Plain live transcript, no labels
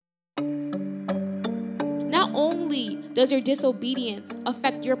not only does your disobedience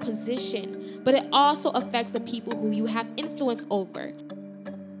affect your position, but it also affects the people who you have influence over.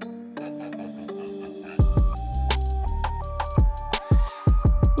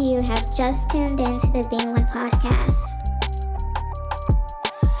 You have just tuned into the Being One podcast.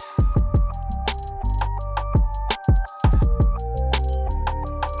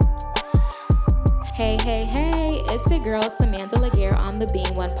 Hey, it's your girl Samantha Laguerre on the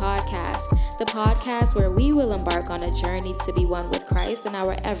Being One podcast, the podcast where we will embark on a journey to be one with Christ in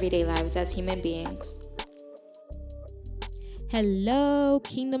our everyday lives as human beings. Hello,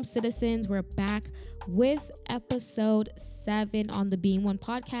 Kingdom citizens. We're back with episode 7 on the Being One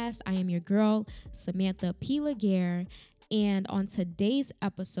podcast. I am your girl, Samantha P. Laguerre. And on today's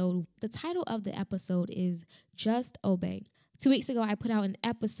episode, the title of the episode is Just Obey. 2 weeks ago, I put out an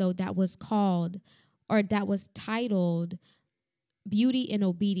episode that was titled Beauty in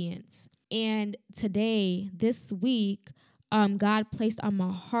Obedience. And today, this week, God placed on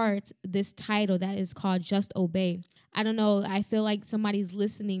my heart this title that is called Just Obey. I don't know, I feel like somebody's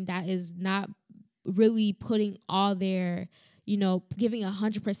listening that is not really putting all their, giving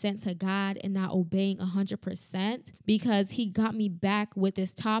 100% to God and not obeying 100%, because he got me back with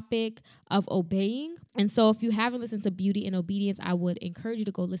this topic of obeying. And so if you haven't listened to Beauty and Obedience, I would encourage you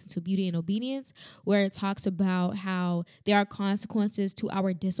to go listen to Beauty and Obedience, where it talks about how there are consequences to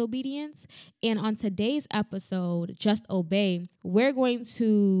our disobedience. And on today's episode, Just Obey, we're going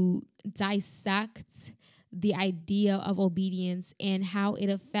to dissect the idea of obedience and how it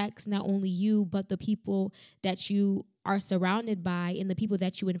affects not only you, but the people that you are surrounded by and the people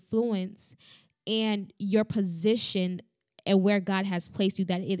that you influence, and your position and where God has placed you,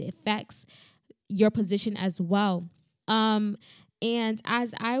 that it affects your position as well. And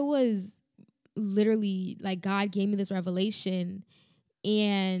as I was literally, God gave me this revelation,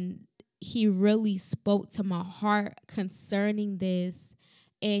 and he really spoke to my heart concerning this.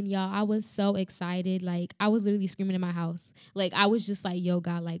 And y'all, I was so excited. I was literally screaming in my house. I was just like, yo,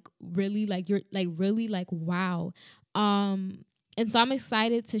 God, really, you're really, wow. And so I'm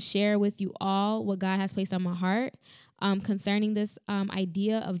excited to share with you all what God has placed on my heart concerning this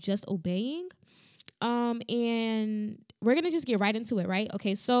idea of just obeying. And we're going to just get right into it, right?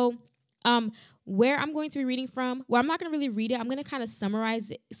 Okay, so where I'm going to be reading from, I'm not going to really read it. I'm going to kind of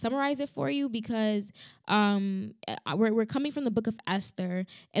summarize it for you, because we're coming from the book of Esther,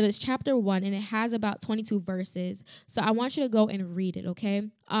 and it's chapter 1, and it has about 22 verses. So I want you to go and read it, okay?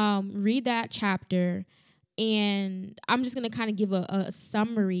 Read that chapter, and I'm just going to kind of give a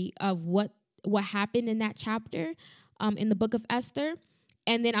summary of what happened in that chapter in the book of Esther.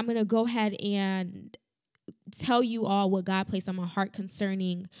 And then I'm going to go ahead and tell you all what God placed on my heart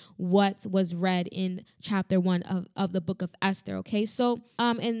concerning what was read in chapter 1 of the book of Esther. Okay, so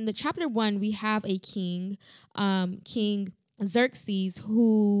in the chapter 1, we have a king, King Xerxes,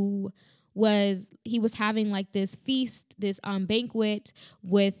 who was having this feast, this banquet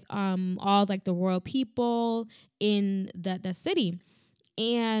with all the royal people in the city,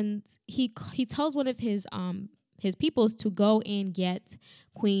 and he tells one of his peoples to go and get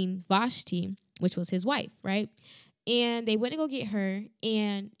Queen Vashti, which was his wife, right? And they went to go get her,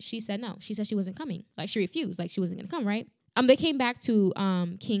 and she said no. She said she wasn't coming. She refused. She wasn't going to come, right? They came back to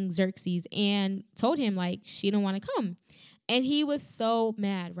King Xerxes and told him, she didn't want to come. And he was so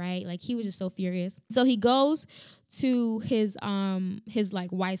mad, right? He was just so furious. So he goes to his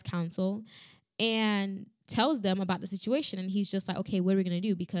wise counsel and tells them about the situation. And he's just like, okay, what are we going to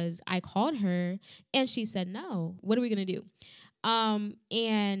do? Because I called her and she said no. What are we going to do?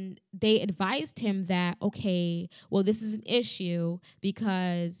 And they advised him that, okay, well, this is an issue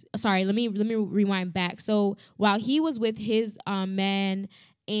because, sorry, let me rewind back. So while he was with his men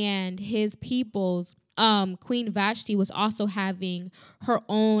and his peoples, Queen Vashti was also having her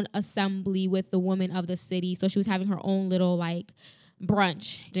own assembly with the women of the city. So she was having her own little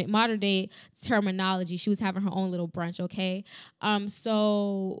brunch. Modern day terminology, she was having her own little brunch, okay?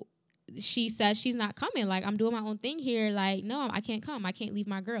 So she says she's not coming. I'm doing my own thing here. No, I can't come. I can't leave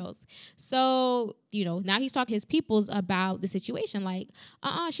my girls. So, now he's talking to his peoples about the situation.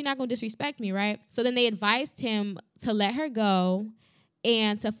 She's not going to disrespect me, right? So then they advised him to let her go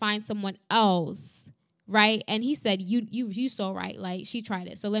and to find someone else, right? And he said, you so right. She tried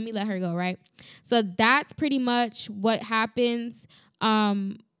it. So let me let her go, right? So that's pretty much what happens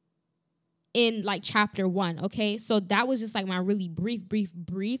in chapter 1, okay? So that was just my really brief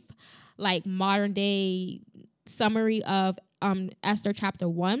modern day summary of Esther chapter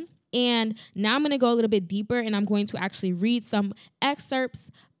 1. And now I'm going to go a little bit deeper, and I'm going to actually read some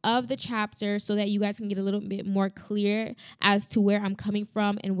excerpts of the chapter so that you guys can get a little bit more clear as to where I'm coming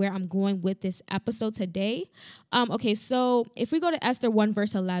from and where I'm going with this episode today. Okay, so if we go to Esther 1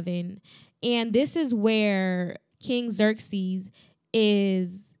 verse 11, and this is where King Xerxes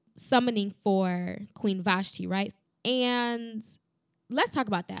is summoning for Queen Vashti, right? And let's talk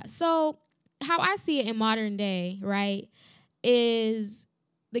about that. So how I see it in modern day, right, is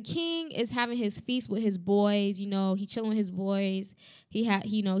the king is having his feast with his boys. You know, he chilling with his boys. He had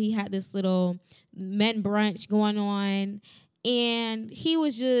this little men brunch going on, and he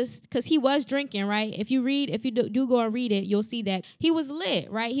was just, because he was drinking, right? If you do go and read it, you'll see that he was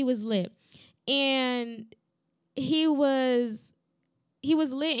lit, right? He was lit, and he was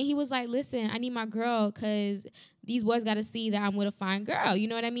lit, and he was like, listen, I need my girl, because these boys got to see that I'm with a fine girl. You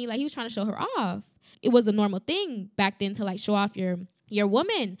know what I mean? Like, he was trying to show her off. It was a normal thing back then to like show off your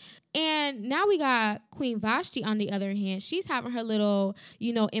woman. And now we got Queen Vashti on the other hand. She's having her little,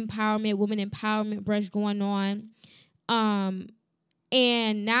 women empowerment brunch going on.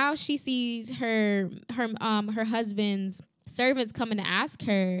 And now she sees her husband's servants coming to ask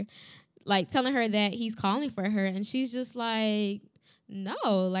her, like telling her that he's calling for her, and she's just like,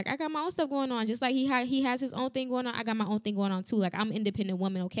 no, like I got my own stuff going on. Just like he has his own thing going on, I got my own thing going on too. Like, I'm an independent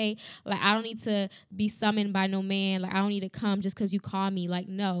woman, okay? Like, I don't need to be summoned by no man. Like, I don't need to come just because you call me. Like,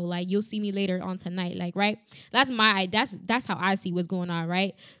 no, like you'll see me later on tonight. Like, right? That's how I see what's going on,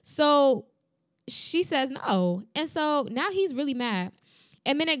 right? So she says no, and so now he's really mad.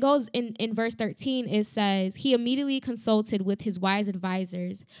 And then it goes in verse 13, it says, he immediately consulted with his wise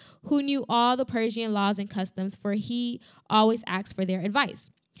advisors who knew all the Persian laws and customs, for he always asked for their advice.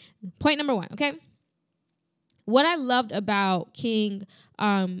 Point number 1, okay? What I loved about King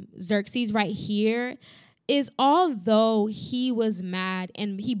Xerxes right here is, although he was mad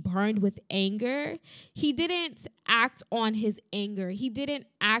and he burned with anger, he didn't act on his anger. He didn't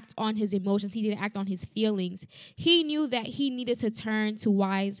act on his emotions. He didn't act on his feelings. He knew that he needed to turn to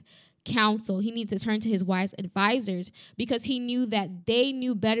wise counsel. He needed to turn to his wise advisors, because he knew that they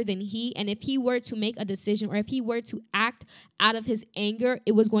knew better than he. And if he were to make a decision, or if he were to act out of his anger,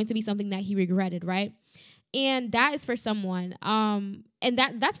 it was going to be something that he regretted, right? And that is for someone. And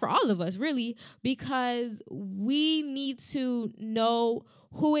that's for all of us, really, because we need to know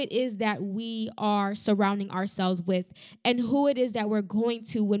who it is that we are surrounding ourselves with, and who it is that we're going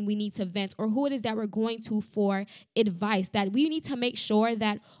to when we need to vent, or who it is that we're going to for advice. That we need to make sure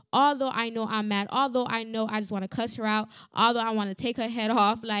that although I know I'm mad, although I know I just want to cuss her out, although I want to take her head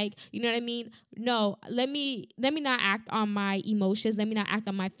off, like, you know what I mean? No, let me not act on my emotions. Let me not act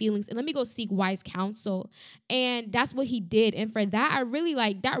on my feelings, and let me go seek wise counsel. And that's what he did. And for that,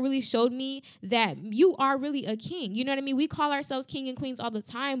 that really showed me that you are really a king. You know what I mean? We call ourselves king and queens all the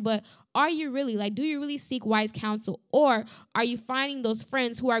time, but are you really? Like, do you really seek wise counsel? Or are you finding those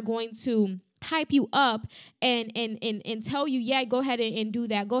friends who are going to hype you up and tell you, yeah, go ahead and do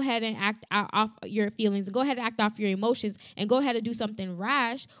that. Go ahead and act off your feelings. Go ahead and act off your emotions, and go ahead and do something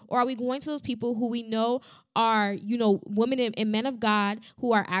rash? Or are we going to those people who we know are, women and men of God,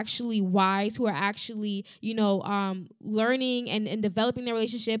 who are actually wise, who are actually, learning and developing their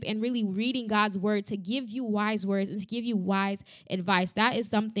relationship and really reading God's word to give you wise words and to give you wise advice? That is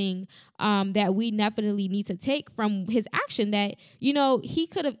something that we definitely need to take from his action. That, he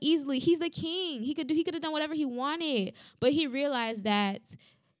could have easily, he's the king. He could have done whatever he wanted, but he realized that,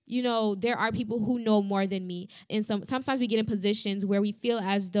 there are people who know more than me. And sometimes we get in positions where we feel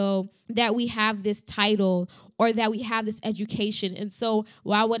as though that we have this title, or that we have this education. And so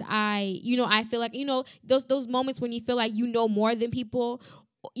why would I feel like, those moments when you feel like you know more than people.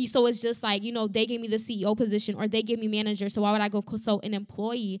 So it's just like, they gave me the CEO position, or they gave me manager, so why would I go consult an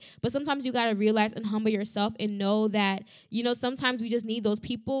employee? But sometimes you got to realize and humble yourself and know that, sometimes we just need those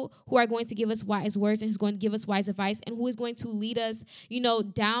people who are going to give us wise words, and who's going to give us wise advice, and who is going to lead us,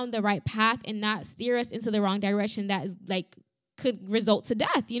 down the right path, and not steer us into the wrong direction that is like could result to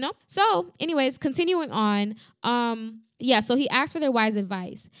death, So anyways, continuing on, so he asked for their wise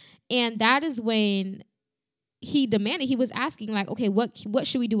advice, and that is when he was asking, like, okay, what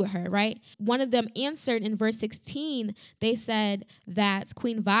should we do with her, right? One of them answered in verse 16. They said that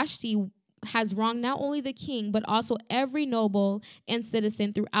Queen Vashti has wronged not only the king, but also every noble and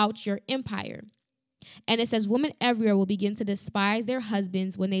citizen throughout your empire. And it says, women everywhere will begin to despise their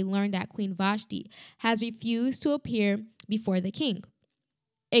husbands when they learn that Queen Vashti has refused to appear before the king.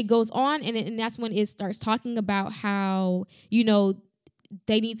 It goes on, and that's when it starts talking about how,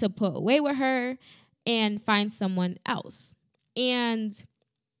 they need to put away with her and find someone else. And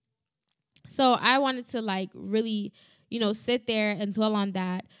so I wanted to really, sit there and dwell on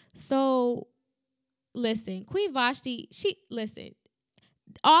that. So listen, Queen Vashti,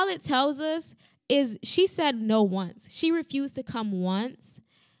 all it tells us is she said no once. She refused to come once,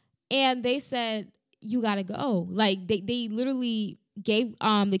 and they said, you gotta go. Like they literally gave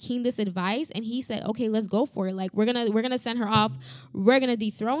the king this advice, and he said, okay, let's go for it. Like we're gonna send her off, we're gonna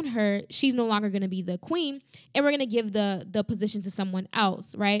dethrone her, she's no longer gonna be the queen, and we're gonna give the position to someone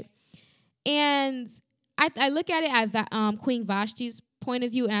else, right? And I look at it at Queen Vashti's point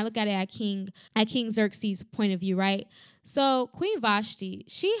of view, and I look at it at King Xerxes' point of view, right? So Queen Vashti,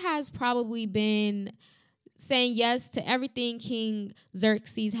 she has probably been saying yes to everything King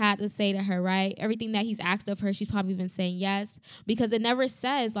Xerxes had to say to her, right? Everything that he's asked of her, she's probably been saying yes, because it never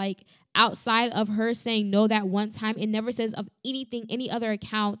says, like, outside of her saying no that one time, it never says of anything, any other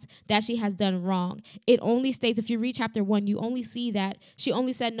account that she has done wrong. It only states, if you read chapter 1, you only see that she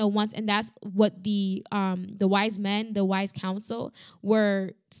only said no once, and that's what the wise men, the wise council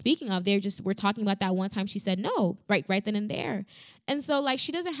were speaking of. We're talking about that one time she said no, right then and there. And so, like,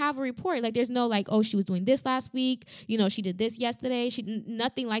 she doesn't have a report. Like, there's no, like, oh, she was doing this last week, she did this yesterday.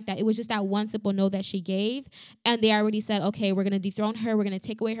 Nothing like that. It was just that one simple no that she gave, and they already said, okay, we're going to dethrone her, we're going to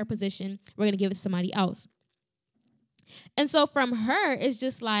take away her position, we're going to give it to somebody else. And so from her, it's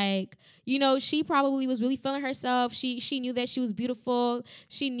just like, she probably was really feeling herself. She knew that she was beautiful.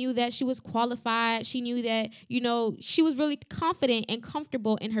 She knew that she was qualified. She knew that, she was really confident and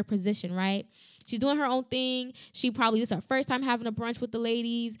comfortable in her position, right? She's doing her own thing. This is her first time having a brunch with the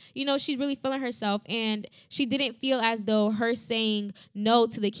ladies. She's really feeling herself. And she didn't feel as though her saying no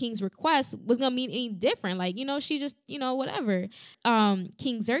to the king's request was going to mean any different. Like, she just, whatever.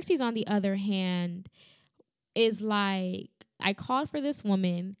 King Xerxes, on the other hand, is like, I called for this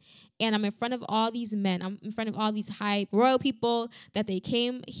woman, and I'm in front of all these men. I'm in front of all these high royal people that they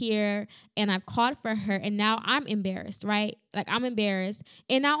came here, and I've called for her, and now I'm embarrassed, right? Like, I'm embarrassed.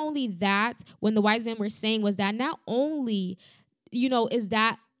 And not only that, when the wise men were saying was that not only, was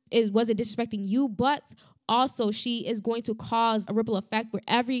it disrespecting you, but also she is going to cause a ripple effect where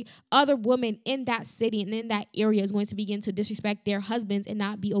every other woman in that city and in that area is going to begin to disrespect their husbands and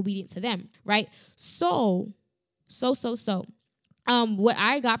not be obedient to them, right? So, what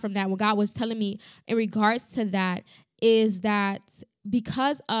I got from that, what God was telling me in regards to that, is that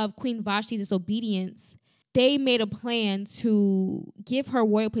because of Queen Vashti's disobedience, they made a plan to give her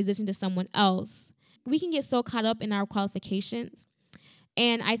royal position to someone else. We can get so caught up in our qualifications.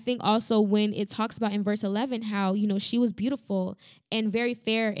 And I think also when it talks about in verse 11 how, she was beautiful and very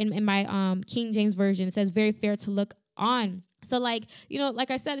fair, in my King James Version, it says very fair to look on. So, like,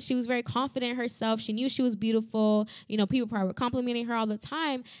 like I said, she was very confident in herself. She knew she was beautiful. People probably were complimenting her all the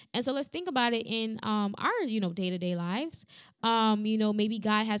time. And so let's think about it in our, day-to-day lives. Maybe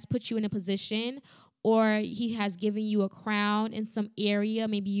God has put you in a position, or he has given you a crown in some area.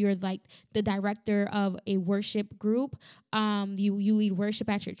 Maybe you're like the director of a worship group. You lead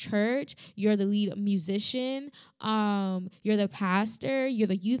worship at your church. You're the lead musician. You're the pastor. You're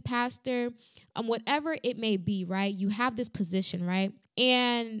the youth pastor. Whatever it may be, right? You have this position, right?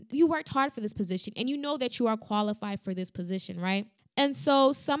 And you worked hard for this position, and you know that you are qualified for this position, right? And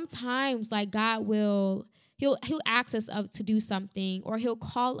so sometimes, like, God will... He'll ask us to do something, or he'll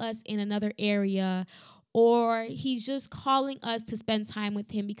call us in another area, or he's just calling us to spend time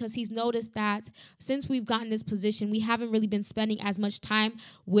with him because he's noticed that since we've gotten this position, we haven't really been spending as much time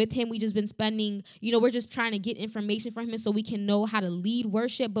with him. We just been spending, we're just trying to get information from him so we can know how to lead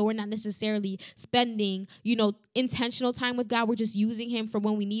worship, but we're not necessarily spending, intentional time with God. We're just using him for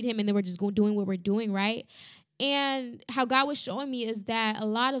when we need him, and then we're just doing what we're doing, right? And how God was showing me is that a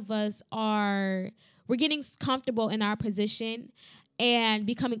lot of us we're getting comfortable in our position and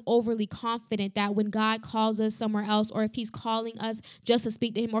becoming overly confident that when God calls us somewhere else, or if he's calling us just to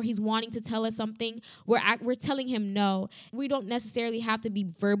speak to him, or he's wanting to tell us something, we're telling him no. We don't necessarily have to be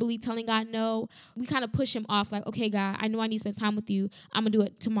verbally telling God no. We kind of push him off, like, okay, God, I know I need to spend time with you. I'm going to do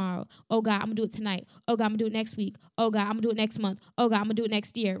it tomorrow. Oh, God, I'm going to do it tonight. Oh, God, I'm going to do it next week. Oh, God, I'm going to do it next month. Oh, God, I'm going to do it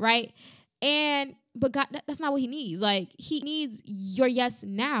next year, right? But God, that's not what he needs. Like, he needs your yes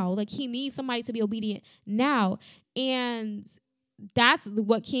now. Like, he needs somebody to be obedient now. And that's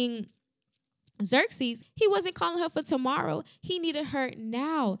what King Xerxes, he wasn't calling her for tomorrow. He needed her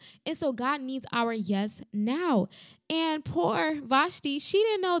now. And so God needs our yes now. And poor Vashti, she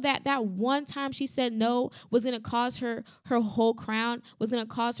didn't know that one time she said no was going to cost her whole crown, was going to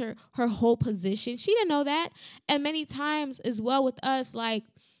cost her whole position. She didn't know that. And many times as well with us, like,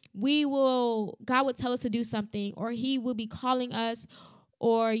 God would tell us to do something, or he will be calling us,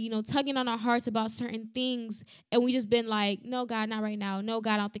 or, tugging on our hearts about certain things. And we just been like, no, God, not right now. No,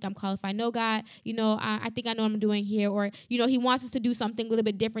 God, I don't think I'm qualified. No, God, I think I know what I'm doing here. Or, he wants us to do something a little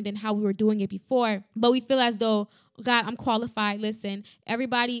bit different than how we were doing it before. But we feel as though, God, I'm qualified. Listen,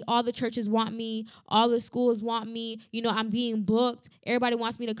 everybody, all the churches want me. All the schools want me. I'm being booked. Everybody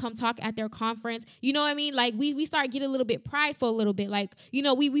wants me to come talk at their conference. You know what I mean? Like we start getting a little bit prideful a little bit. Like,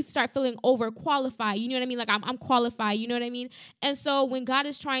 we start feeling overqualified. You know what I mean? Like I'm qualified. You know what I mean? And so when God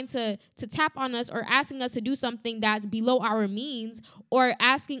is trying to tap on us or asking us to do something that's below our means, or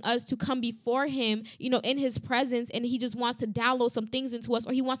asking us to come before him, in his presence, and he just wants to download some things into us,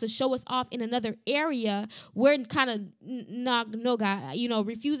 or he wants to show us off in another area, we're kind of no God,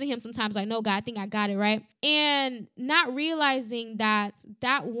 refusing him sometimes, like, no God, I think I got it, right? And not realizing that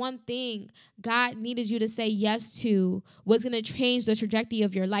one thing God needed you to say yes to was going to change the trajectory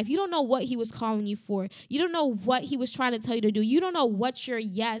of your life. You don't know what he was calling you for. You don't know what he was trying to tell you to do. You don't know what your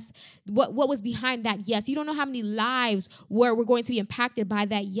yes, what was behind that yes. You don't know how many lives were going to be impacted by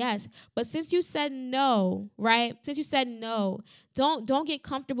that yes. But since you said no, right? Since you said no, don't get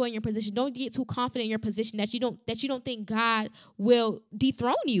comfortable in your position. Don't get too confident in your position that you don't think God will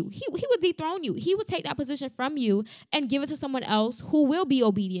dethrone you. He would dethrone you. He would take that position from you and give it to someone else who will be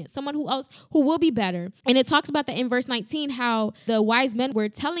obedient, someone who will be better. And it talks about that in verse 19, how the wise men were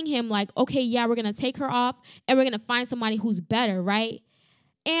telling him, like, okay, yeah, we're gonna take her off and we're gonna find somebody who's better, right?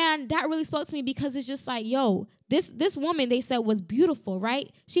 And that really spoke to me, because it's just like, yo, this woman, they said, was beautiful, right?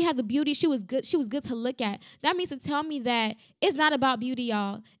 She had the beauty. She was good. She was good to look at. That means to tell me that it's not about beauty,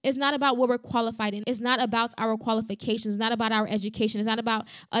 y'all. It's not about what we're qualified in. It's not about our qualifications. It's not about our education. It's not about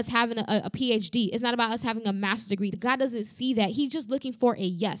us having a PhD. It's not about us having a master's degree. God doesn't see that. He's just looking for a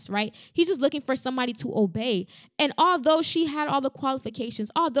yes, right? He's just looking for somebody to obey. And although she had all the qualifications,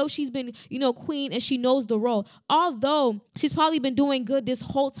 although she's been, queen and she knows the role, although she's probably been doing good this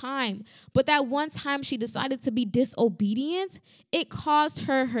whole time, but that one time she decided to be disobedient, it cost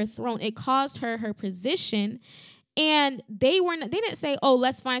her her throne. It cost her her position. And they didn't say, oh,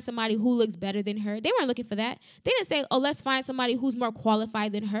 let's find somebody who looks better than her. They weren't looking for that. They didn't say, oh, let's find somebody who's more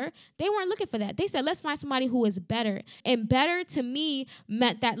qualified than her. They weren't looking for that. They said, let's find somebody who is better. And better to me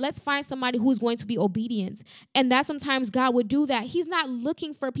meant that let's find somebody who's going to be obedient. And that sometimes God would do that. He's not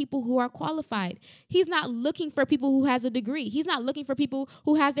looking for people who are qualified. He's not looking for people who has a degree. He's not looking for people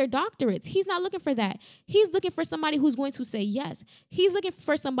who has their doctorates. He's not looking for that. He's looking for somebody who's going to say yes. He's looking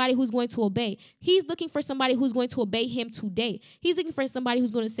for somebody who's going to obey. He's looking for somebody who's going to obey him today. He's looking for somebody who's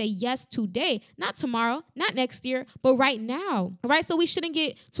going to say yes today, not tomorrow, not next year, but right now, right? So we shouldn't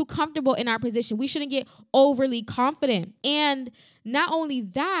get too comfortable in our position. We shouldn't get overly confident. And not only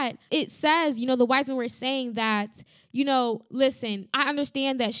that, it says, the wise men were saying that, listen, I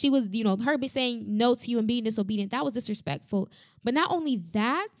understand that she was, her saying no to you and being disobedient. That was disrespectful. But not only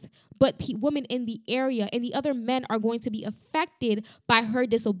that, but women in the area and the other men are going to be affected by her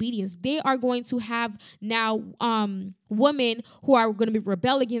disobedience. They are going to have now women who are going to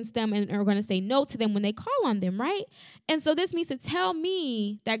rebel against them and are going to say no to them when they call on them, right? And so this means to tell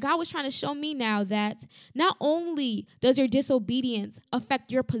me that God was trying to show me now that not only does your disobedience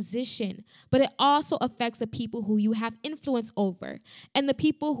affect your position, but it also affects the people who you have influence over and the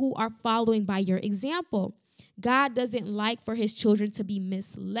people who are following by your example. God doesn't like for his children to be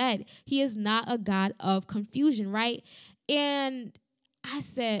misled. He is not a God of confusion, right? And I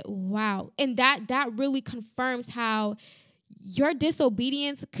said, wow. And that really confirms how your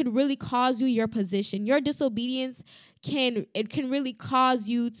disobedience could really cause you your position. Your disobedience can really cause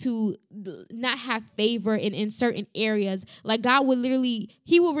you to not have favor in certain areas. Like God would literally,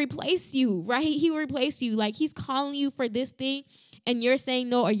 he will replace you, right? He will replace you. Like he's calling you for this thing and you're saying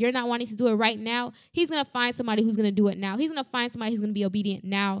no, or you're not wanting to do it right now. He's going to find somebody who's going to do it now. He's going to find somebody who's going to be obedient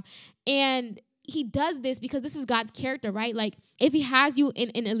now. And he does this because this is God's character, right? Like if he has you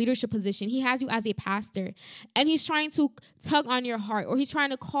in a leadership position, he has you as a pastor and he's trying to tug on your heart, or he's trying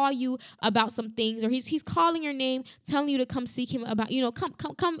to call you about some things, or he's calling your name, telling you to come seek him about,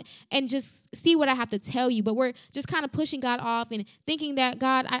 come and just see what I have to tell you. But we're just kind of pushing God off and thinking that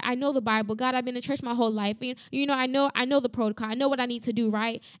God, I know the Bible. God, I've been in church my whole life. And, I know the protocol. I know what I need to do,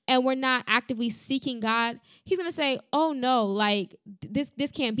 right? And we're not actively seeking God. He's going to say, oh no, like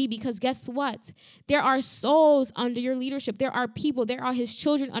this can't be, because guess what? There are souls under your leadership. There are people. There are his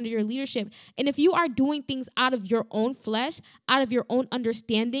children under your leadership. And if you are doing things out of your own flesh, out of your own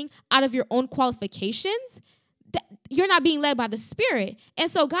understanding, out of your own qualifications, you're not being led by the Spirit. And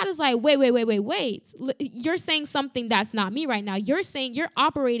so God is like, wait. You're saying something that's not me right now. You're saying you're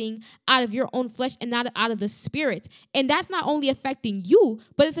operating out of your own flesh and not out of the Spirit. And that's not only affecting you,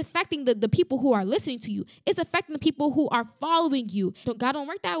 but it's affecting the people who are listening to you. It's affecting the people who are following you. So God don't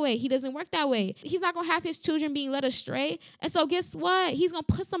work that way. He doesn't work that way. He's not going to have his children being led astray. And so guess what? He's going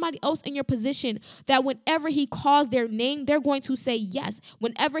to put somebody else in your position that whenever he calls their name, they're going to say yes.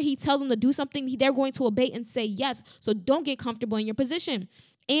 Whenever he tells them to do something, they're going to obey and say yes. So don't get comfortable in your position.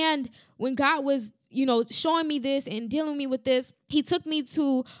 And when God was, showing me this and dealing with me with this, he took me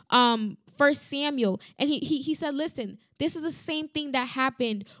to 1 Samuel, and he said, listen, this is the same thing that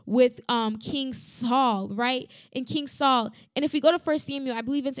happened with King Saul, right? And King Saul. And if we go to 1 Samuel, I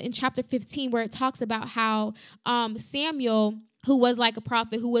believe it's in chapter 15, where it talks about how Samuel, who was like a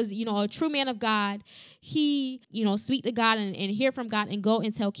prophet, who was, a true man of God, he, speak to God and hear from God and go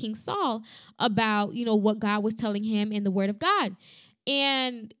and tell King Saul about, what God was telling him in the word of God.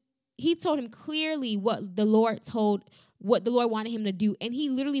 And he told him clearly what the Lord wanted him to do. And he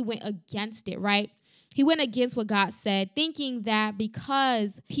literally went against it, right? He went against what God said, thinking that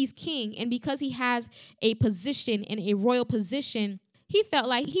because he's king and because he has a position and a royal position, he felt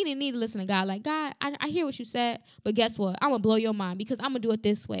like he didn't need to listen to God. Like, God, I hear what you said, but guess what? I'm going to blow your mind because I'm going to do it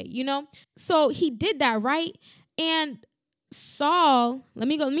this way, So he did that, right? And Saul, let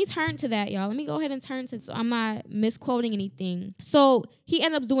me turn to that, y'all. Let me go ahead and turn to so I'm not misquoting anything. So he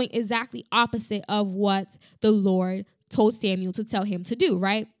ended up doing exactly opposite of what the Lord told Samuel to tell him to do,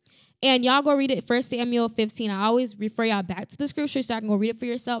 right? And y'all go read it, 1 Samuel 15. I always refer y'all back to the scripture so I can go read it for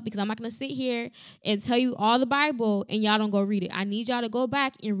yourself, because I'm not going to sit here and tell you all the Bible and y'all don't go read it. I need y'all to go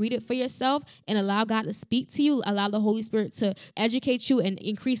back and read it for yourself and allow God to speak to you, allow the Holy Spirit to educate you and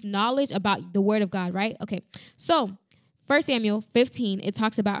increase knowledge about the word of God, right? Okay, so 1 Samuel 15, it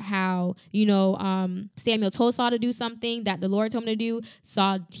talks about how, Samuel told Saul to do something that the Lord told him to do.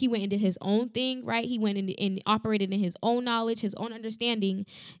 Saul, he went and did his own thing, right? He went and operated in his own knowledge, his own understanding.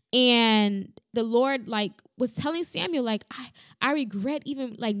 And the Lord, was telling Samuel, I regret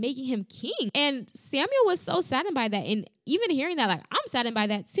even, making him king. And Samuel was so saddened by that. And even hearing that, I'm saddened by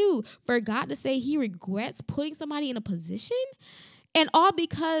that too. For God to say he regrets putting somebody in a position, and all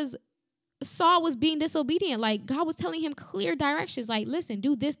because Saul was being disobedient. God was telling him clear directions, listen,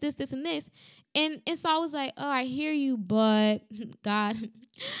 do this, this, this, and this. And Saul was like, oh, I hear you, but God,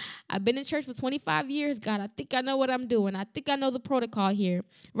 I've been in church for 25 years. God, I think I know what I'm doing. I think I know the protocol here,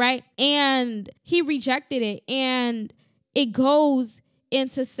 right? And he rejected it. And it goes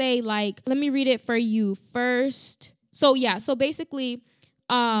into say, let me read it for you first. So basically,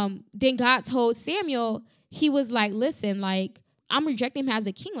 then God told Samuel, he was like, listen, I'm rejecting him as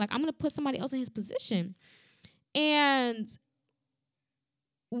a king. I'm going to put somebody else in his position. And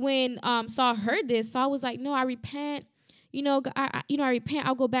when Saul heard this, Saul was like, no, I repent. I repent.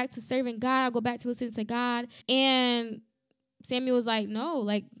 I'll go back to serving God. I'll go back to listening to God. And Samuel was like, no,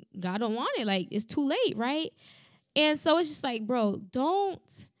 God don't want it. It's too late, right? And so it's just bro,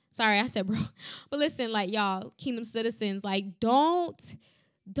 sorry, I said bro. But listen, y'all, kingdom citizens, don't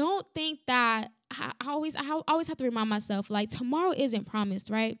think that I always have to remind myself, tomorrow isn't promised,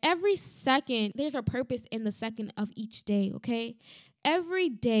 right? Every second, there's a purpose in the second of each day, okay? Every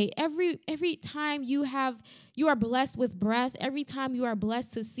day, every time you are blessed with breath, every time you are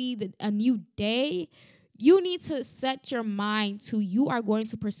blessed to see a new day, you need to set your mind to you are going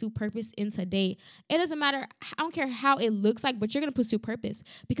to pursue purpose in today. It doesn't matter. I don't care how it looks like, but you're going to pursue purpose,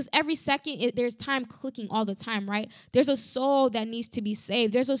 because every second there's time clicking all the time, right? There's a soul that needs to be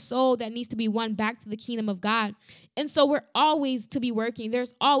saved. There's a soul that needs to be won back to the kingdom of God. And so we're always to be working.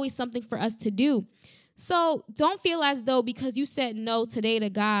 There's always something for us to do. So don't feel as though because you said no today to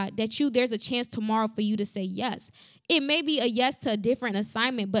God that there's a chance tomorrow for you to say yes. It may be a yes to a different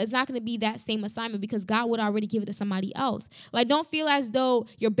assignment, but it's not going to be that same assignment because God would already give it to somebody else. Don't feel as though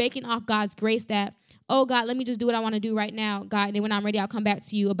you're baking off God's grace that, oh, God, let me just do what I want to do right now, God, and then when I'm ready, I'll come back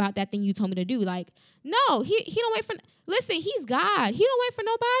to you about that thing you told me to do. No, he don't wait for, listen, he's God. He don't wait for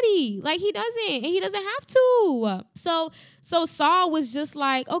nobody. He doesn't, and he doesn't have to. So Saul was just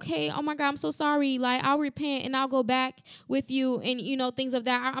okay, oh my God, I'm so sorry. I'll repent and I'll go back with you and, things of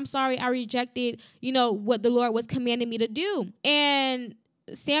that. I'm sorry I rejected, what the Lord was commanding me to do. And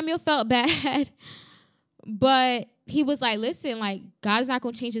Samuel felt bad, but he was listen, God is not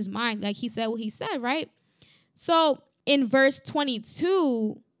going to change his mind. He said what he said, right? So in verse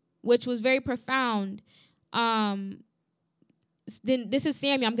 22, which was very profound, then this is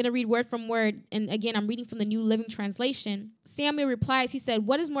Samuel. I'm going to read word from word. And again, I'm reading from the New Living Translation. Samuel replies, he said,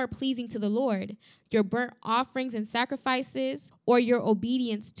 what is more pleasing to the Lord, your burnt offerings and sacrifices, or your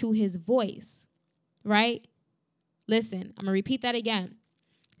obedience to his voice? Right? Listen, I'm going to repeat that again.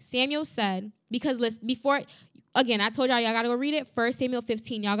 Samuel said, because listen, again, I told y'all got to go read it. 1 Samuel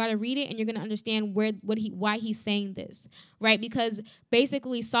 15. Y'all got to read it and you're going to understand why he's saying this, right? Because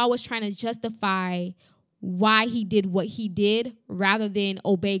basically Saul was trying to justify why he did what he did rather than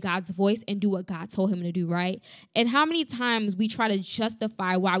obey God's voice and do what God told him to do, right? And how many times we try to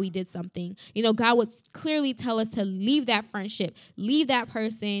justify why we did something. God would clearly tell us to leave that friendship, leave that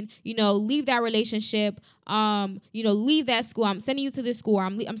person, leave that relationship, leave that school. I'm sending you to this school.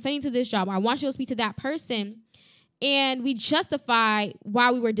 I'm sending you to this job. I want you to speak to that person. And we justify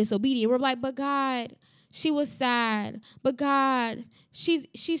why we were disobedient. We're like, but God, she was sad. But God, she's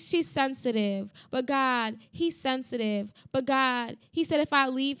sensitive. But God, he's sensitive. But God, he said if I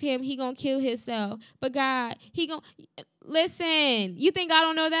leave him, he gonna kill himself. But God, listen. You think God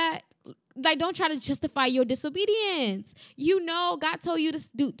don't know that? Like, don't try to justify your disobedience. God told you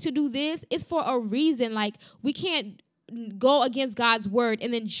to do this. It's for a reason. Like, we can't go against God's word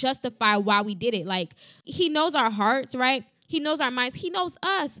and then justify why we did it. Like, he knows our hearts, right? He knows our minds. He knows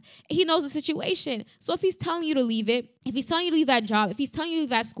us. He knows the situation. So if he's telling you to leave it, if he's telling you to leave that job, if he's telling you to leave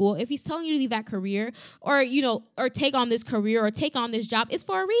that school, if he's telling you to leave that career, or take on this career or take on this job, it's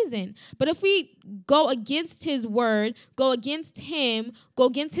for a reason. But if we go against his word, go against him, go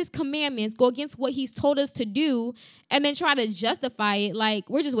against his commandments, go against what he's told us to do, and then try to justify it, like,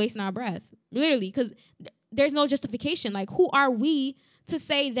 we're just wasting our breath. Literally, because there's no justification. Like, who are we to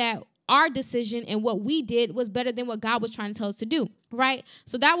say that our decision and what we did was better than what God was trying to tell us to do, right?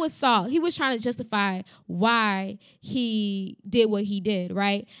 So that was Saul. He was trying to justify why he did what he did,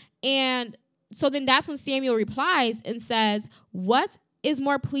 right? And so then that's when Samuel replies and says, what is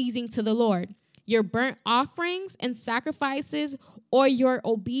more pleasing to the Lord? Your burnt offerings and sacrifices, or your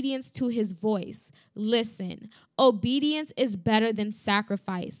obedience to his voice? Listen, obedience is better than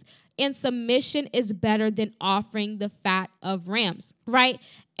sacrifice, and submission is better than offering the fat of rams, right?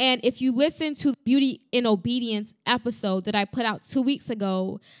 And if you listen to the Beauty in Obedience episode that I put out 2 weeks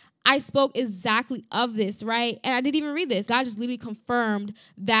ago, I spoke exactly of this, right? And I didn't even read this. God just literally confirmed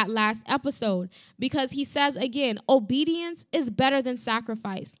that last episode, because he says again, obedience is better than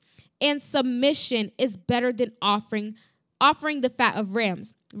sacrifice, and submission is better than offering the fat of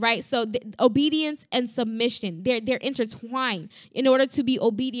rams, right? So obedience and submission, they're intertwined. In order to be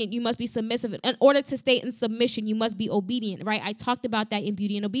obedient, you must be submissive. In order to stay in submission, you must be obedient, right? I talked about that in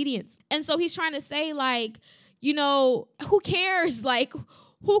Beauty and Obedience. And so he's trying to say, like, who cares? Like,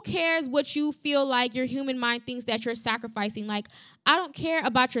 who cares what you feel like your human mind thinks that you're sacrificing? Like, I don't care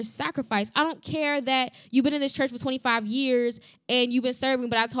about your sacrifice. I don't care that you've been in this church for 25 years and you've been serving,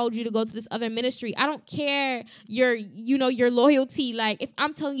 but I told you to go to this other ministry. I don't care your loyalty. Like, if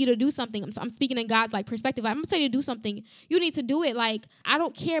I'm telling you to do something, I'm speaking in God's perspective. I'm gonna tell you to do something. You need to do it. Like, I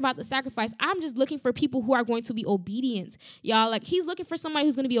don't care about the sacrifice. I'm just looking for people who are going to be obedient, y'all. Like, he's looking for somebody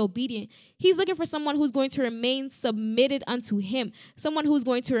who's going to be obedient. He's looking for someone who's going to remain submitted unto him, someone who's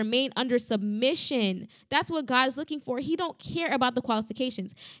going to remain under submission. That's what God is looking for. He don't care about the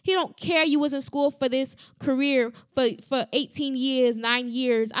qualifications. He don't care you was in school for this career for 18 years, 9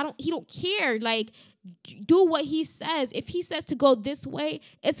 years. He don't care. Like, do what he says. If he says to go this way,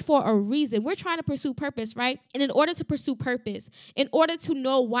 it's for a reason. We're trying to pursue purpose, right? And in order to pursue purpose, in order to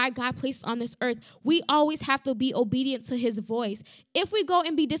know why God placed us on this earth, we always have to be obedient to his voice. If we go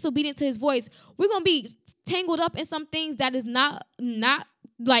and be disobedient to his voice, we're going to be tangled up in some things that is not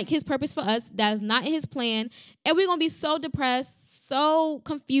like his purpose for us, that is not in his plan, and we're going to be so depressed, so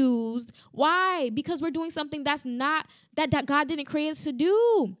confused. Why? Because we're doing something that's not, that God didn't create us to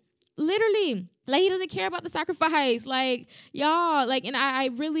do. Literally. Like, he doesn't care about the sacrifice. Like, y'all, like, and I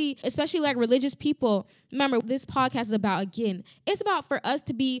really, especially like religious people, remember, this podcast is about, again, it's about for us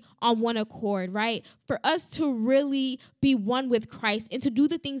to be on one accord, right? For us to really be one with Christ and to do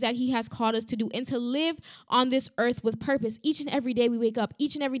the things that he has called us to do and to live on this earth with purpose. Each and every day we wake up,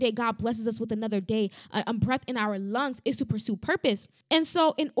 each and every day God blesses us with another day, a breath in our lungs is to pursue purpose. And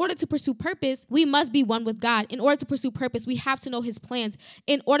so in order to pursue purpose, we must be one with God. In order to pursue purpose, we have to know his plans.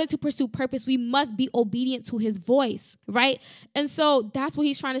 In order to pursue purpose, we must be obedient to his voice, right? And so that's what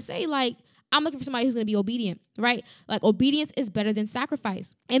he's trying to say. Like, I'm looking for somebody who's going to be obedient, right? Like, obedience is better than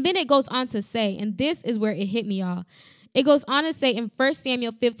sacrifice. And then it goes on to say, and this is where it hit me, y'all. It goes on to say in 1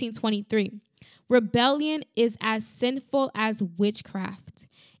 Samuel 15:23, rebellion is as sinful as witchcraft,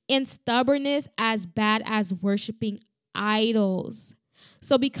 and stubbornness as bad as worshiping idols.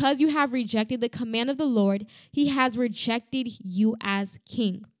 So because you have rejected the command of the Lord, he has rejected you as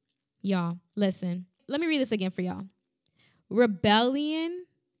king. Y'all, listen. Let me read this again for y'all. Rebellion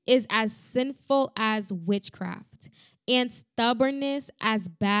is as sinful as witchcraft, and stubbornness as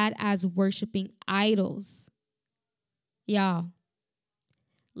bad as worshiping idols. Y'all,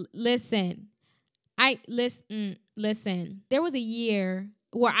 listen. Listen. There was a year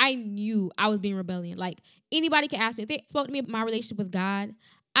where I knew I was being rebellious. Like, anybody could ask me if they spoke to me about my relationship with God.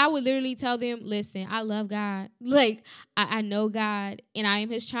 I would literally tell them, listen, I love God. Like, I know God and I am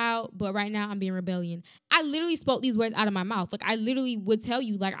his child, but right now I'm being rebellion. I literally spoke these words out of my mouth. Like, I literally would tell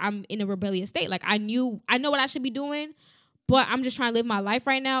you, like, I'm in a rebellious state. Like, I know what I should be doing, but I'm just trying to live my life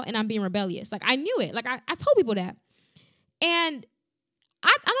right now and I'm being rebellious. Like, I knew it. Like, I told people that. And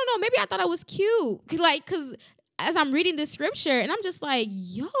I don't know, maybe I thought I was cute. Cause as I'm reading this scripture and I'm just like,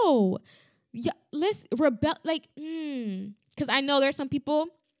 yo, let's rebel. Like, cause I know there's some people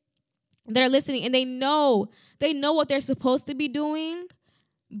that are listening and they know what they're supposed to be doing,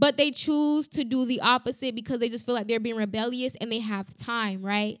 but they choose to do the opposite because they just feel like they're being rebellious and they have time,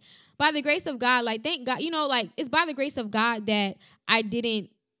 right? By the grace of God, like, thank God, like, it's by the grace of God that I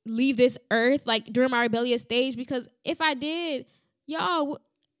didn't leave this earth, like, during my rebellious stage, because if I did, y'all,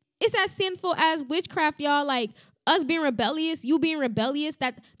 it's as sinful as witchcraft, y'all. Like, us being rebellious, you being rebellious,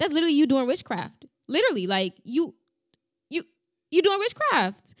 that's literally you doing witchcraft. Literally, like, you doing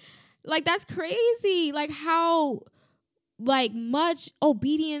witchcraft. Like, that's crazy. Like, how, like, much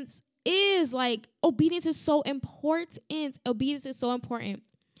obedience is. Like, obedience is so important. Obedience is so important.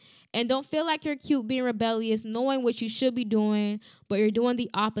 And don't feel like you're cute being rebellious, knowing what you should be doing, but you're doing the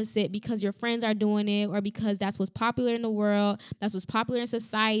opposite because your friends are doing it or because that's what's popular in the world, that's what's popular in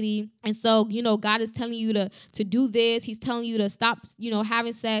society. And so, God is telling you to do this. He's telling you to stop,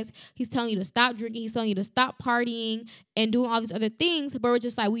 having sex. He's telling you to stop drinking. He's telling you to stop partying and doing all these other things. But we're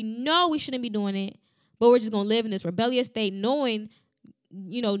just like, we know we shouldn't be doing it, but we're just going to live in this rebellious state knowing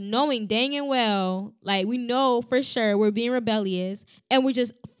dang and well, like, we know for sure we're being rebellious and we're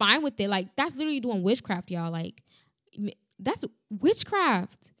just fine with it. Like, that's literally doing witchcraft, y'all. Like, that's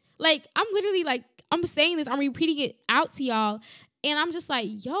witchcraft. Like, I'm literally, like, I'm saying this, I'm repeating it out to y'all, and I'm just like,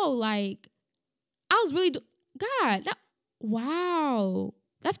 yo, like, I was really, wow,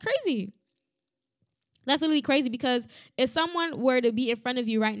 that's crazy. That's literally crazy, because if someone were to be in front of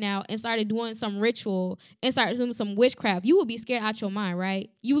you right now and started doing some ritual and started doing some witchcraft, you would be scared out your mind, right?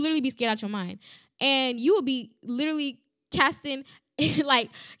 You would literally be scared out your mind. And you would be literally casting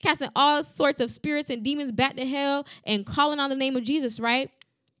all sorts of spirits and demons back to hell and calling on the name of Jesus, right?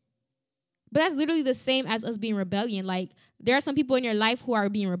 But that's literally the same as us being rebellion. Like, there are some people in your life who are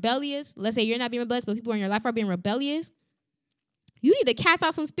being rebellious. Let's say you're not being rebellious, but people in your life are being rebellious. You need to cast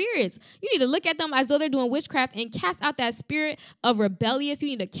out some spirits. You need to look at them as though they're doing witchcraft and cast out that spirit of rebellious. You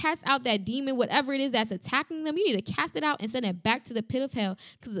need to cast out that demon, whatever it is that's attacking them. You need to cast it out and send it back to the pit of hell,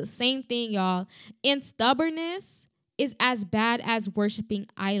 because it's the same thing, y'all. And stubbornness is as bad as worshiping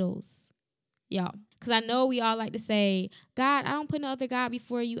idols, y'all. Because I know we all like to say, God, I don't put no other God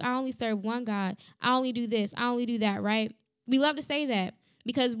before you. I only serve one God. I only do this. I only do that, right? We love to say that,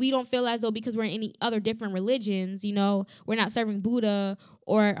 because we don't feel as though because we're in any other different religions, we're not serving Buddha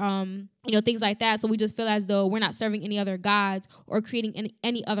or, things like that. So we just feel as though we're not serving any other gods or creating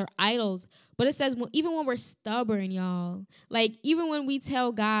any other idols. But it says, even when we're stubborn, y'all, like, even when we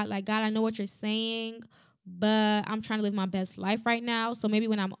tell God, like, God, I know what you're saying, but I'm trying to live my best life right now. So maybe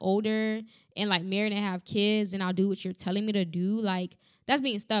when I'm older and, like, married and have kids, and I'll do what you're telling me to do, like, that's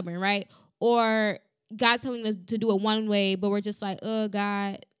being stubborn, right? Or God's telling us to do it one way, but we're just like, oh,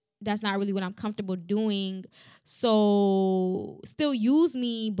 God, that's not really what I'm comfortable doing. So still use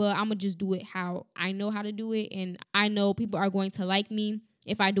me, but I'm going to just do it how I know how to do it. And I know people are going to like me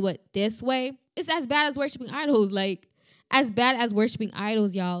if I do it this way. It's as bad as worshiping idols. Like, as bad as worshiping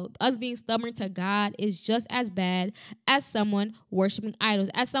idols, y'all. Us being stubborn to God is just as bad as someone worshiping idols.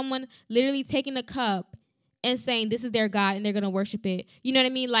 As someone literally taking a cup and saying this is their God and they're going to worship it. You know what I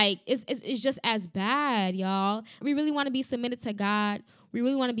mean? Like, it's just as bad, y'all. We really want to be submitted to God. We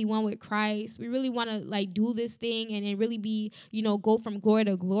really want to be one with Christ. We really want to, like, do this thing and really be, go from glory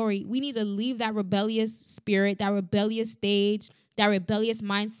to glory. We need to leave that rebellious spirit, that rebellious stage, that rebellious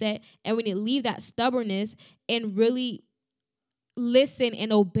mindset, and we need to leave that stubbornness and really listen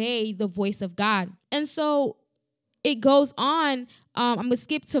and obey the voice of God. And so it goes on. I'm going to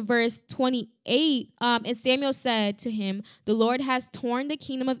skip to verse 28. And Samuel said to him, the Lord has torn the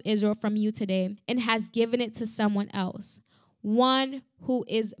kingdom of Israel from you today and has given it to someone else, one who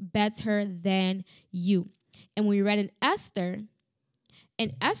is better than you. And we read in Esther,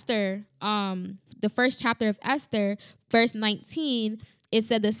 the first chapter of Esther, verse 19, it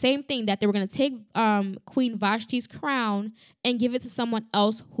said the same thing, that they were going to take Queen Vashti's crown and give it to someone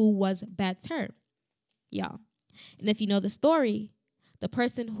else who was better. Y'all. And if you know the story, the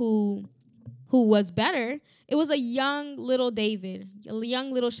person who was better, it was a young little David, a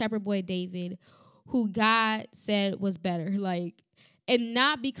young little shepherd boy David, who God said was better. Like, and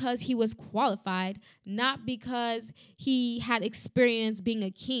not because he was qualified, not because he had experience being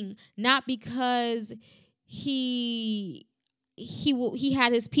a king, not because he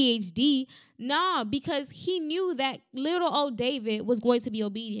had his PhD. No, because he knew that little old David was going to be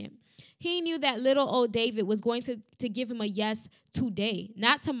obedient. He knew that little old David was going to give him a yes today,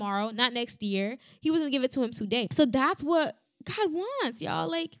 not tomorrow, not next year. He was going to give it to him today. So that's what God wants, y'all.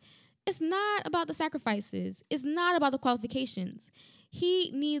 Like, it's not about the sacrifices. It's not about the qualifications.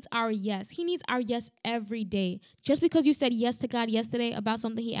 He needs our yes. He needs our yes every day. Just because you said yes to God yesterday about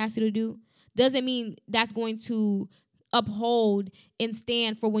something he asked you to do doesn't mean that's going to uphold and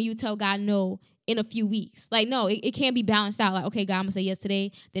stand for when you tell God no in a few weeks. Like, no, it can't be balanced out. Like, okay, God, I'm gonna say yes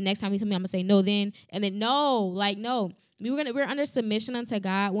today. The next time you tell me, I'm gonna say no then. And then no. We're under submission unto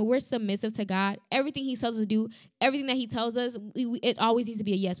God. When we're submissive to God, everything he tells us to do, everything that he tells us, it always needs to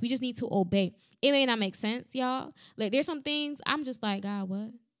be a yes. We just need to obey. It may not make sense, y'all. Like, there's some things I'm just like, God, what?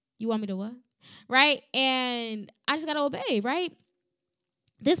 You want me to what? Right? And I just gotta obey, right?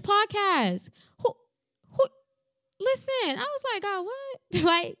 This podcast, who listen, I was like, God, what?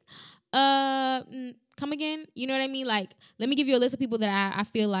 Like, come again? You know what I mean? Like, let me give you a list of people that I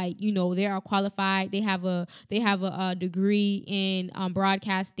feel like, you know, they are qualified. They have a degree in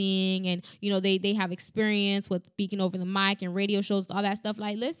broadcasting, and, you know, they have experience with speaking over the mic and radio shows, all that stuff.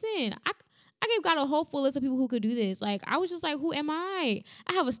 Like, listen, I gave God a whole full list of people who could do this. Like, I was just like, who am I?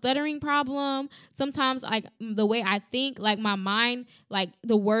 I have a stuttering problem. Sometimes, like, the way I think, like, my mind, like,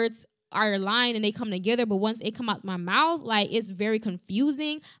 the words are aligned and they come together, but once it come out my mouth, like, it's very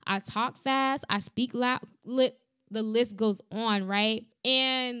confusing. I talk fast, I speak loud, the list goes on, right?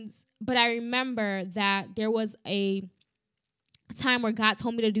 But I remember that there was a time where God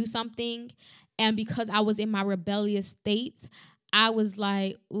told me to do something, and because I was in my rebellious state, I was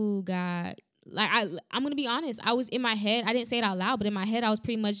like, ooh, God. Like, I'm going to be honest. I was in my head. I didn't say it out loud, but in my head, I was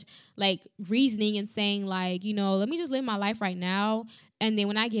pretty much like reasoning and saying, like, you know, let me just live my life right now. And then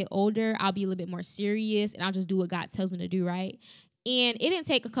when I get older, I'll be a little bit more serious and I'll just do what God tells me to do, right? And it didn't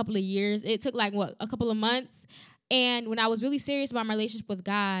take a couple of years. It took like, a couple of months. And when I was really serious about my relationship with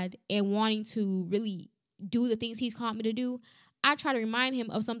God and wanting to really do the things he's called me to do, I try to remind him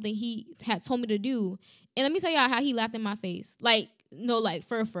of something he had told me to do. And let me tell y'all how he laughed in my face. Like, no, like,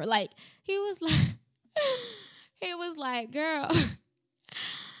 for. Like, he was like, girl,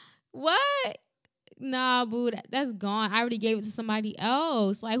 what? Nah, boo, that's gone. I already gave it to somebody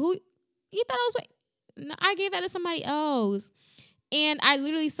else. Like, who? You thought I was no, I gave that to somebody else. And I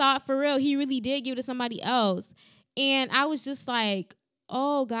literally saw it for real. He really did give it to somebody else. And I was just like,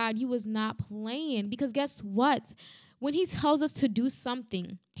 oh, God, you was not playing. Because guess what? When he tells us to do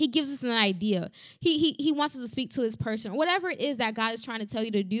something, he gives us an idea. He wants us to speak to this person. Whatever it is that God is trying to tell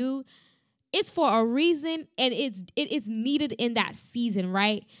you to do, it's for a reason, and it's needed in that season,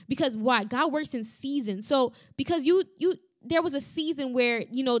 right? Because why? God works in seasons. So because there was a season where,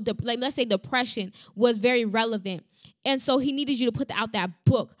 you know, let's say depression was very relevant. And so he needed you to put out that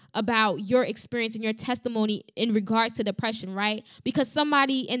book about your experience and your testimony in regards to depression, right? Because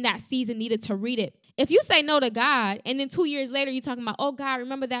somebody in that season needed to read it. If you say no to God, and then 2 years later you're talking about, oh, God,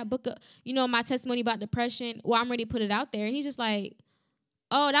 remember that book of, you know, my testimony about depression? Well, I'm ready to put it out there. And he's just like,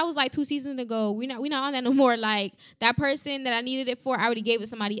 oh, that was like 2 seasons ago. We're not on that no more. Like, that person that I needed it for, I already gave it to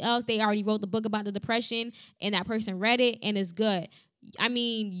somebody else. They already wrote the book about the depression, and that person read it, and it's good. I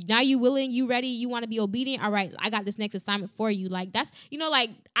mean, now you willing, you ready, you want to be obedient. All right, I got this next assignment for you. Like, that's, you know,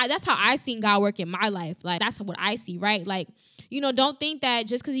 like, that's how I seen God work in my life. Like, that's what I see, right? Like, you know, don't think that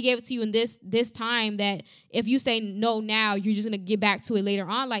just because he gave it to you in this time that if you say no now, you're just going to get back to it later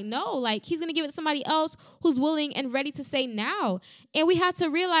on. Like, no, like, he's going to give it to somebody else who's willing and ready to say now. And we have to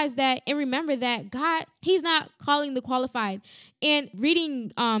realize that and remember that God, he's not calling the qualified. And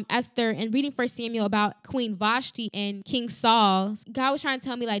reading Esther and reading 1 Samuel about Queen Vashti and King Saul, God was trying to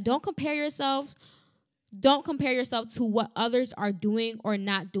tell me, like, don't compare yourself to what others are doing or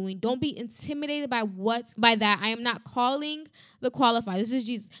not doing. Don't be intimidated by that. I am not calling the qualified. This is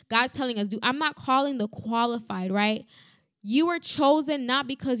Jesus. God's telling us, I'm not calling the qualified, right? You were chosen not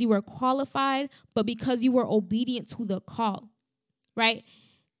because you were qualified, but because you were obedient to the call, right?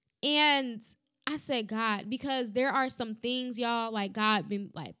 And I said, God, because there are some things, y'all, like, God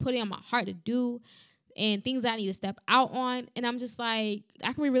been like putting on my heart to do, and things that I need to step out on. And I'm just like,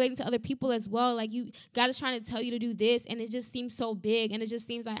 I can be relating to other people as well. Like, God is trying to tell you to do this, and it just seems so big, and it just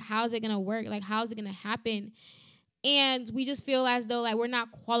seems like, how is it going to work? Like, how is it going to happen? And we just feel as though, like, we're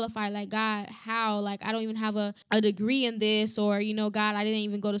not qualified. Like, God, how? Like, I don't even have a degree in this, or, you know, God, I didn't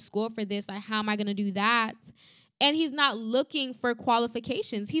even go to school for this. Like, how am I going to do that? And he's not looking for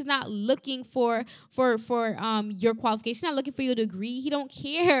qualifications. He's not looking for your qualifications. He's not looking for your degree. He don't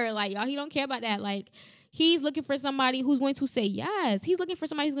care. Like, y'all, he don't care about that. Like, he's looking for somebody who's going to say yes. He's looking for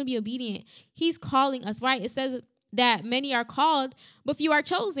somebody who's going to be obedient. He's calling us, right? It says that many are called, but few are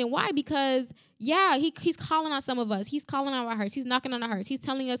chosen. Why? Because, yeah, he's calling on some of us. He's calling on our hearts. He's knocking on our hearts. He's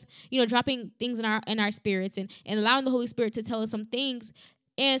telling us, dropping things in our spirits and allowing the Holy Spirit to tell us some things.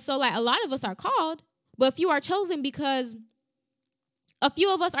 And so, like, a lot of us are called, but few are chosen because a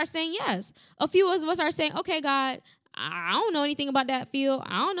few of us are saying yes. A few of us are saying, okay, God, I don't know anything about that field.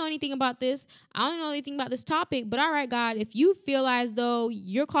 I don't know anything about this. I don't know anything about this topic. But all right, God, if you feel as though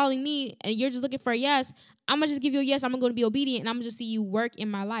you're calling me and you're just looking for a yes, I'm going to just give you a yes. I'm going to be obedient, and I'm going to just see you work in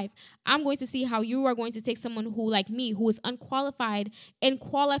my life. I'm going to see how you are going to take someone who, like me, who is unqualified, and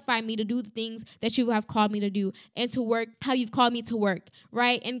qualify me to do the things that you have called me to do, and to work how you've called me to work,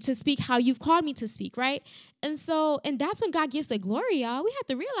 right? And to speak how you've called me to speak, right? And that's when God gets the glory, y'all. We have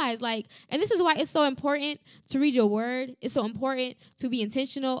to realize, like, and this is why it's so important to read your word. It's so important to be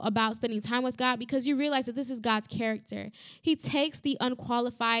intentional about spending time with God, because you realize that this is God's character. He takes the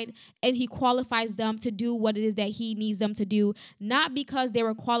unqualified and he qualifies them to do what it is that he needs them to do, not because they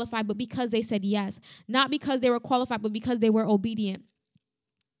were qualified, but because they said yes. Not because they were qualified, but because they were obedient,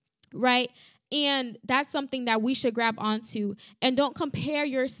 right? And that's something that we should grab onto. And don't compare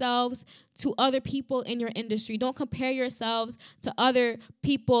yourselves to other people in your industry. Don't compare yourselves to other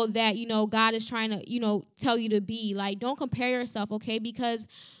people that, God is trying to, tell you to be. Like, don't compare yourself, okay? Because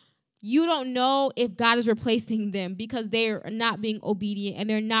you don't know if God is replacing them because they're not being obedient and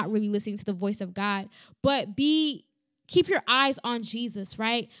they're not really listening to the voice of God. But keep your eyes on Jesus,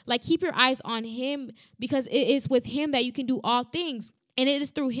 right? Like, keep your eyes on him, because it is with him that you can do all things. And it is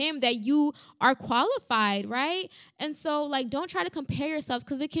through him that you are qualified, right? And so, like, don't try to compare yourselves,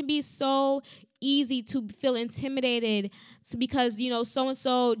 because it can be so easy to feel intimidated because,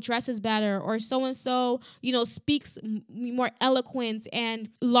 so-and-so dresses better, or so-and-so, speaks more eloquent and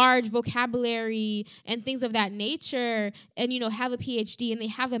large vocabulary and things of that nature, and, have a PhD and they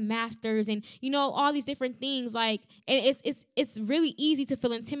have a master's and, all these different things. Like, and it's really easy to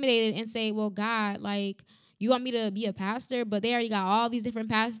feel intimidated and say, well, God, like, you want me to be a pastor, but they already got all these different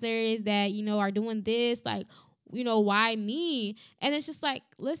pastors that, are doing this. Like, why me? And it's just like,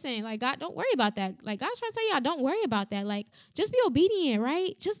 listen, like, God, don't worry about that. Like, God's trying to tell y'all, don't worry about that. Like, just be obedient,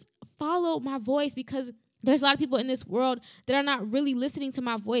 right? Just follow my voice, because there's a lot of people in this world that are not really listening to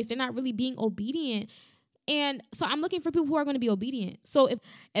my voice. They're not really being obedient. And so I'm looking for people who are going to be obedient. So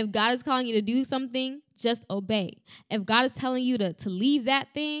if God is calling you to do something, just obey. If God is telling you to leave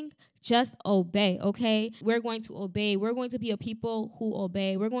that thing, just obey, okay? We're going to obey. We're going to be a people who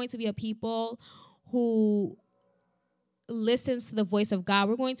obey. We're going to be a people who listens to the voice of God.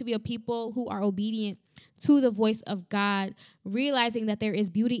 We're going to be a people who are obedient to the voice of God, realizing that there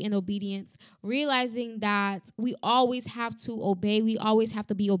is beauty in obedience, realizing that we always have to obey. We always have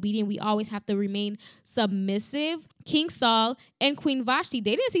to be obedient. We always have to remain submissive. King Saul and Queen Vashti,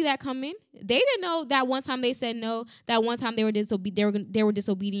 they didn't see that coming. They didn't know that one time they said no, that one time they were disobedient, they were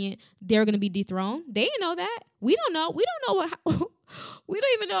going to be dethroned. They didn't know that. We don't know. We don't know we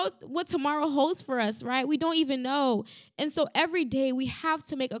don't even know what tomorrow holds for us, right? We don't even know. And so every day we have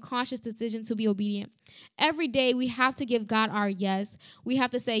to make a conscious decision to be obedient. Every day we have to give God our yes. We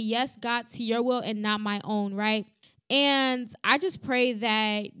have to say, yes, God, to your will and not my own, right? And I just pray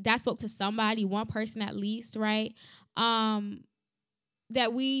that spoke to somebody, one person at least, right?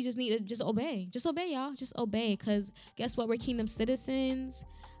 That we just need to just obey. Just obey, y'all. Just obey. Because guess what? We're kingdom citizens.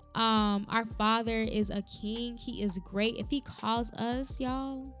 Our Father is a king. He is great. If he calls us,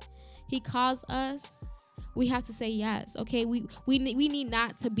 y'all, he calls us, we have to say yes. Okay. We need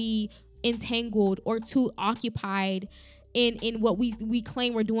not to be entangled or too occupied in what we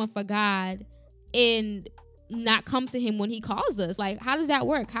claim we're doing for God and not come to him when he calls us. Like, how does that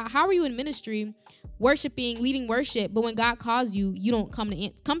work? How are you in ministry worshiping, leading worship, but when God calls you, you don't come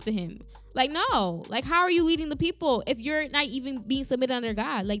to him? Like, no. Like, how are you leading the people if you're not even being submitted under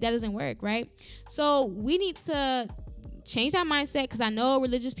God? Like, that doesn't work, right? So we need to change that mindset, because I know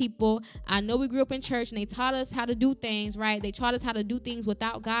religious people, I know we grew up in church and they taught us how to do things, right? They taught us how to do things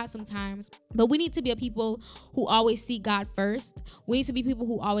without God sometimes. But we need to be a people who always seek God first. We need to be people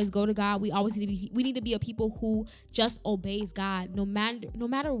who always go to God. We need to be a people who just obeys God no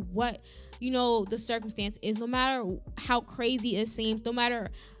matter what, the circumstance is, no matter how crazy it seems, no matter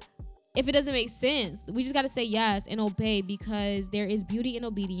if it doesn't make sense. We just got to say yes and obey, because there is beauty in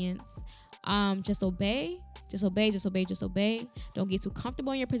obedience. Just obey. Just obey, just obey, just obey. Don't get too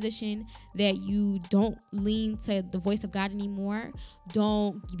comfortable in your position that you don't lean to the voice of God anymore.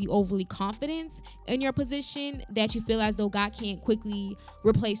 Don't be overly confident in your position that you feel as though God can't quickly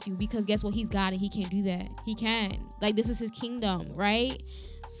replace you, because guess what? He's God and he can't do that. He can. Like, this is his kingdom, right?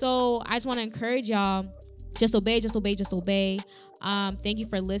 So I just want to encourage y'all, just obey, just obey, just obey. Thank you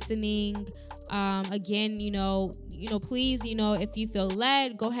for listening. Again, please, if you feel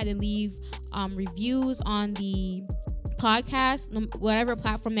led, go ahead and leave reviews on the podcast, whatever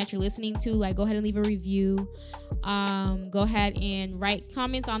platform that you're listening to. Like, go ahead and leave a review. Go ahead and write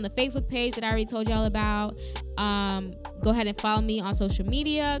comments on the Facebook page that I already told y'all about. Go ahead and follow me on social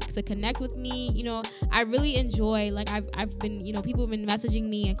media to connect with me. I really enjoy, like, I've been, people have been messaging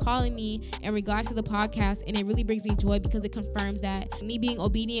me and calling me in regards to the podcast, and it really brings me joy because it confirms that me being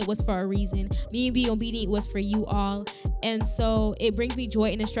obedient was for a reason. Me being obedient was for you all. And so it brings me joy,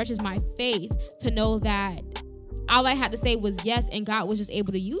 and it stretches my faith to know that all I had to say was yes, and God was just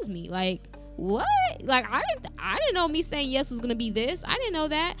able to use me. Like, what? Like, I didn't know me saying yes was gonna be this. I didn't know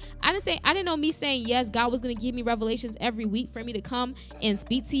that. I didn't know me saying yes, God was gonna give me revelations every week for me to come and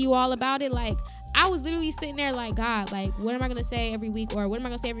speak to you all about it. Like, I was literally sitting there like, God, like, what am I gonna say every week, or what am I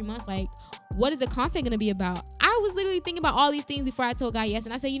gonna say every month? Like, what is the content gonna be about? I was literally thinking about all these things before I told God yes,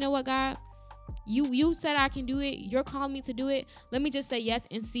 and I said, you know what, God? You said I can do it. You're calling me to do it. Let me just say yes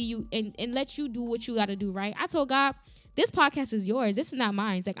and see you and let you do what you got to do, right? I told God, this podcast is yours. This is not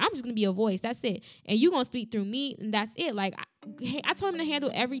mine. It's like, I'm just going to be a voice. That's it. And you're going to speak through me, and that's it. Like, I told him to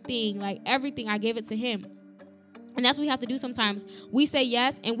handle everything. Like, everything. I gave it to him. And that's what we have to do sometimes. We say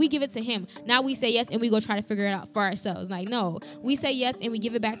yes and we give it to him. Now we say yes and we go try to figure it out for ourselves. Like, no, we say yes and we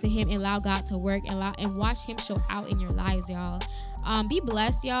give it back to him and allow God to work and watch him show out in your lives, y'all. Be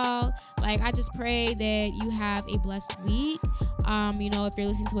blessed, y'all. Like, I just pray that you have a blessed week. If you're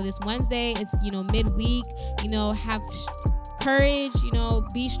listening to it this Wednesday, it's, midweek, have courage,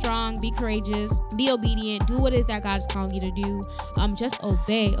 be strong, be courageous, be obedient, do what it is that God is calling you to do. Just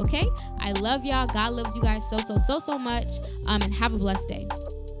obey, okay? I love y'all. God loves you guys so much. And have a blessed day.